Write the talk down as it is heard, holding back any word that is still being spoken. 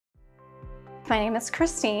My name is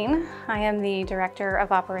Kristine. I am the Director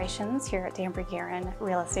of Operations here at Dambrie Garon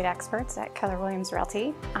Real Estate Experts at Keller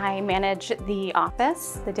Realty. I manage the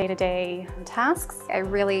office, the day-to-day tasks. I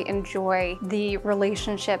really enjoy the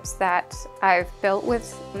relationships that I've built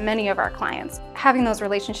with many of our clients. Having those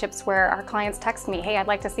relationships where our clients text me, hey, I'd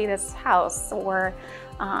like to see this house, or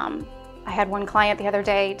I had one client the other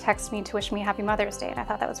day text me to wish me Happy Mother's Day, and I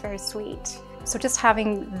thought that was very sweet. So just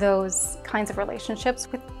having those kinds of relationships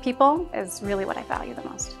with people is really what I value the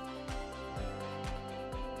most.